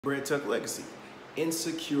Bread Tuck Legacy.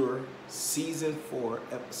 Insecure Season 4,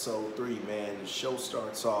 Episode 3, man. The show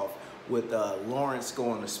starts off with Lawrence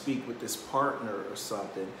going to speak with this partner or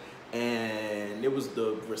something. And it was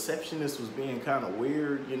the receptionist was being kind of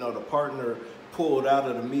weird. You know, the partner pulled out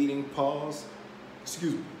of the meeting,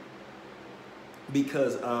 excuse me,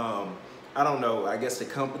 because, I don't know, I guess the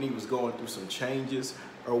company was going through some changes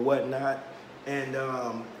or whatnot. And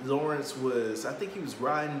Lawrence was, I think he was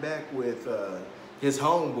riding back with his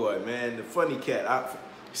homeboy, man, the funny cat.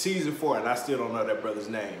 Season 4, and I still don't know that brother's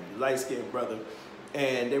name, light-skinned brother.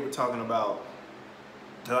 And they were talking about,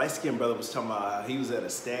 the light-skinned brother was talking about how he was at a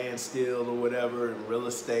standstill or whatever in real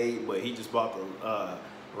estate, but he just bought the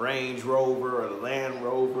Range Rover or the Land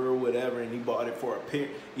Rover or whatever, and he bought it for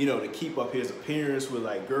to keep up his appearance with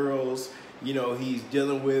like girls, he's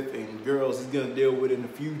dealing with, and girls he's gonna deal with in the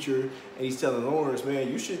future. And he's telling Lawrence,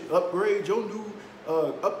 man, you should upgrade your new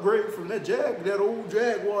upgrade from that old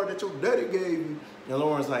Jaguar that your daddy gave you. And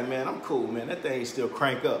Lawrence like, man, I'm cool, man. That thing still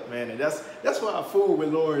crank up, man. And that's why I fool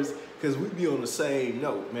with Lawrence, because we be on the same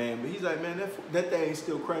note, man. But he's like, man, that thing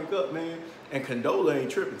still crank up, man. And Condola ain't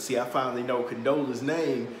tripping. See, I finally know Condola's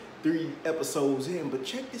name 3 episodes in. But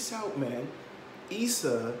check this out, man.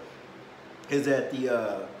 Issa is at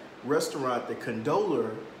the restaurant that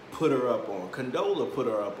Condola put her up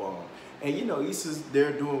on. And Issa's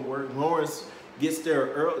there doing work. Lawrence gets there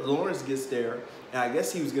early. Lawrence gets there, and I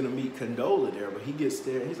guess he was gonna meet Condola there, but he gets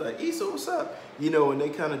there and he's like, Issa, what's up? And they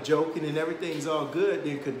kind of joking and everything's all good.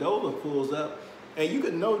 Then Condola pulls up, and you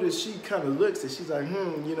can notice she kind of looks and she's like,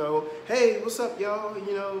 hey, what's up, y'all?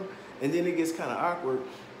 And then it gets kind of awkward.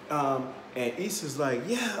 And Issa's like,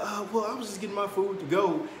 yeah, well, I was just getting my food to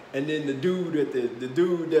go. And then the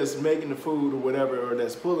dude that's making the food or whatever, or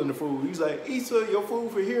that's pulling the food, he's like, Issa, your food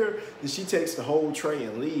for here. And she takes the whole tray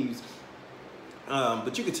and leaves.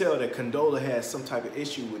 But you could tell that Condola has some type of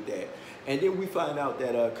issue with that. And then we find out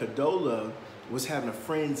that Condola was having a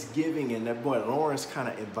Friendsgiving, and that boy Lawrence kind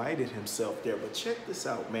of invited himself there. But check this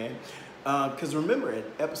out, man. Because remember, in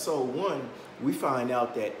episode 1, we find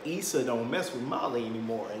out that Issa don't mess with Molly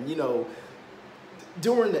anymore. And,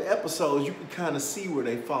 during the episodes, you can kind of see where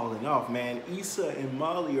they falling off, man. Issa and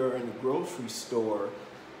Molly are in the grocery store.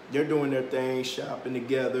 They're doing their thing, shopping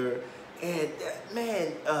together. And,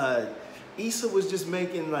 man, Issa was just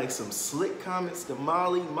making like some slick comments to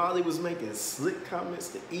Molly. Molly was making slick comments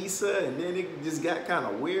to Issa, and then it just got kind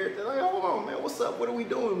of weird. They're like, hold on, man, what's up? What are we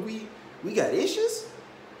doing? We got issues?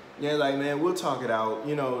 Yeah, like, man, we'll talk it out.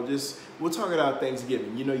 We'll talk it out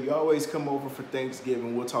Thanksgiving. You always come over for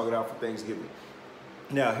Thanksgiving. We'll talk it out for Thanksgiving.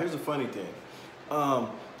 Now, here's a funny thing.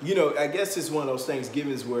 I guess it's one of those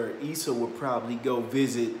Thanksgivings where Issa would probably go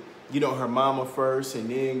visit, her mama first, and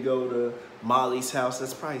then go to Molly's house.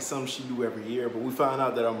 That's probably something she do every year. But we found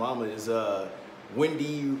out that our mama is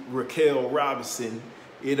Wendy Raquel Robinson,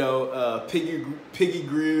 Piggy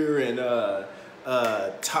Greer and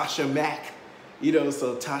Tasha Mack.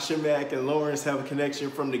 So Tasha Mack and Lawrence have a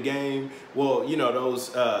connection from the game. Well, those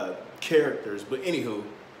characters. But anywho,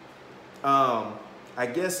 I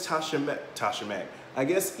guess Tasha Mack. I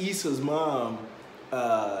guess Issa's mom,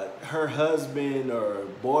 her husband or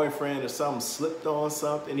boyfriend or something slipped on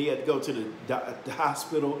something. He had to go to the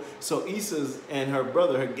hospital. So Issa's and her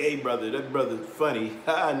brother, her gay brother, that brother's funny,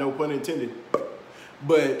 no pun intended.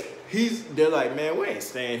 But they're like, man, we ain't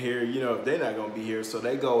staying here, if they're not gonna be here. So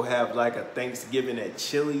they go have like a Thanksgiving at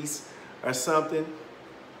Chili's or something.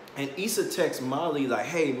 And Issa texts Molly like,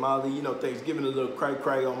 hey, Molly, Thanksgiving a little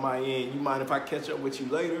cray-cray on my end. You mind if I catch up with you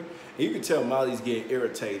later? And you can tell Molly's getting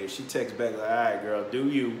irritated. She texts back like, all right, girl, do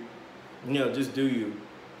you. Just do you.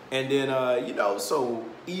 And then, so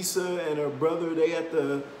Issa and her brother, they at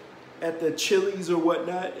the Chili's or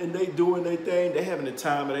whatnot, and they doing their thing. They having the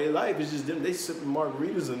time of their life. It's just them. They sipping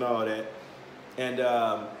margaritas and all that. And,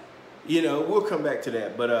 we'll come back to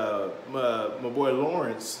that. But my boy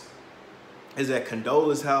Lawrence is at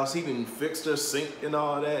Condola's house. He even fixed her sink and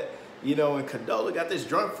all that, and Condola got this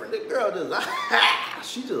drunk friend. The girl just,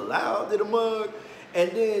 she just loud in the mug.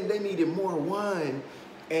 And then they needed more wine.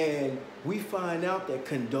 And we find out that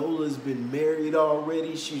Condola's been married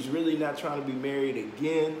already. She's really not trying to be married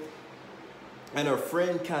again. And her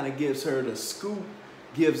friend kind of gives her the scoop,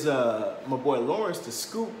 gives my boy Lawrence the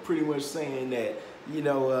scoop, pretty much saying that,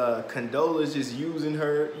 Condola's just using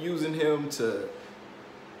him to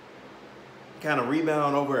kind of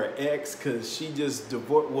rebound over her ex, because she just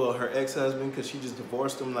her ex-husband, because she just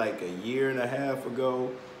divorced him like a year and a half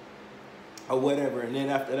ago or whatever. And then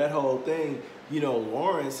after that whole thing,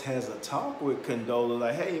 Lawrence has a talk with Condola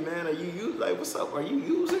like, hey man, like, what's up? Are you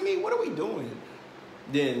using me? What are we doing?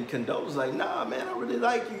 Then Condola's like, nah, man, I really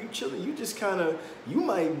like you. You chilling. You just kind of, you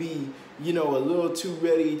might be, you know, a little too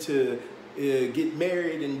ready to get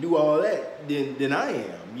married and do all that than I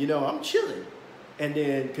am. You know, I'm chilling. And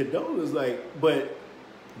then Condola's like, but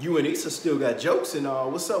you and Issa still got jokes and all.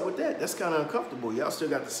 What's up with that? That's kind of uncomfortable. Y'all still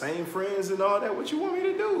got the same friends and all that. What you want me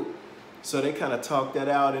to do? So they kind of talk that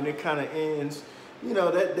out, and it kind of ends, you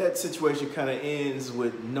know, that situation kind of ends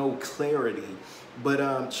with no clarity.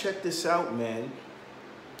 But check this out, man.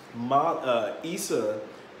 Issa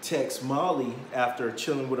texts Molly after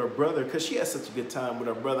chilling with her brother, because she had such a good time with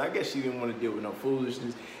her brother. I guess she didn't want to deal with no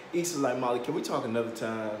foolishness. Issa's like, Molly, can we talk another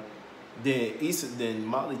time? Then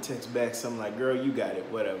Molly texts back something like, girl, you got it,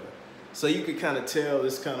 whatever. So you could kind of tell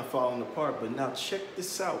it's kind of falling apart. But now check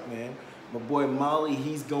this out, man. My boy Molly,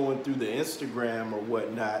 he's going through the Instagram or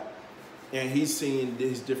whatnot, and he's seeing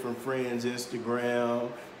his different friends' Instagram,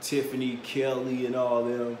 Tiffany, Kelly, and all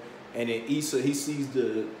them. And then Issa, he sees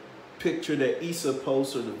the picture that Issa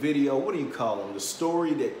posts, or the video, what do you call them? The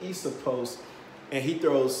story that Issa posts, and he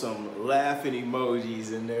throws some laughing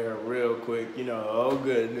emojis in there real quick, you know, oh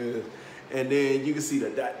goodness. And then you can see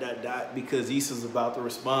the ... because Issa's about to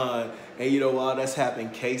respond. And you know, while that's happening,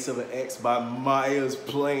 Case of an X by Maya's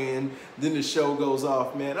playing. Then the show goes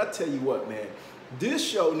off, man. I tell you what, man. This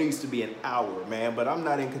show needs to be an hour, man. But I'm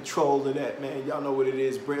not in control of that, man. Y'all know what it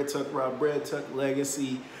is. Bread Tuck Rob, Bread Tuck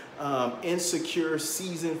Legacy. Insecure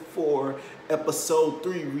Season 4, Episode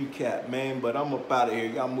 3 recap, man. But I'm up out of here.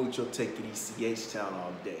 Y'all mucho take it easy. H-Town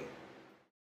all day.